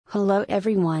Hello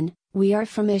everyone, we are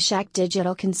from Ishak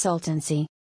Digital Consultancy.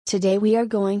 Today we are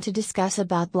going to discuss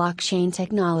about blockchain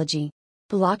technology.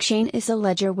 Blockchain is a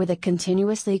ledger with a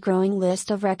continuously growing list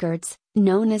of records,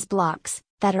 known as blocks,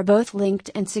 that are both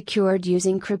linked and secured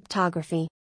using cryptography.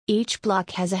 Each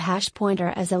block has a hash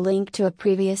pointer as a link to a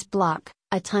previous block,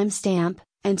 a timestamp,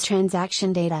 and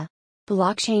transaction data.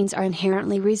 Blockchains are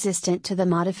inherently resistant to the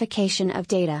modification of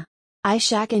data.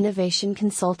 Ishak Innovation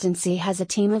Consultancy has a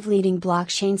team of leading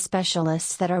blockchain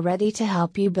specialists that are ready to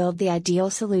help you build the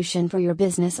ideal solution for your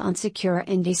business on secure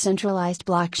and decentralized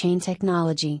blockchain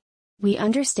technology. We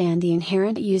understand the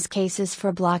inherent use cases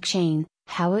for blockchain,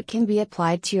 how it can be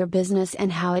applied to your business,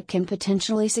 and how it can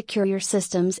potentially secure your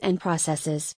systems and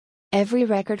processes. Every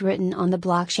record written on the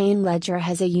blockchain ledger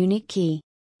has a unique key.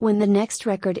 When the next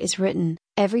record is written,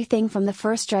 everything from the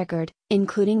first record,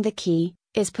 including the key,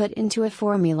 is put into a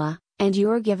formula, and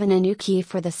you are given a new key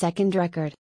for the second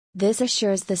record. This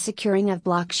assures the securing of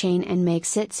blockchain and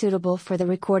makes it suitable for the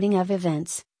recording of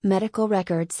events, medical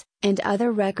records, and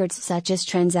other records such as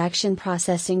transaction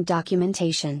processing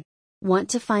documentation. Want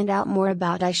to find out more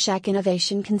about Ishak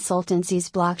Innovation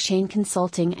Consultancy's blockchain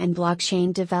consulting and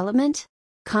blockchain development?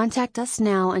 Contact us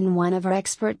now and one of our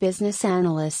expert business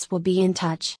analysts will be in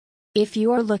touch. If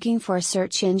you are looking for a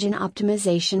search engine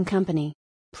optimization company,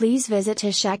 please visit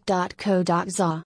ishak.co.za.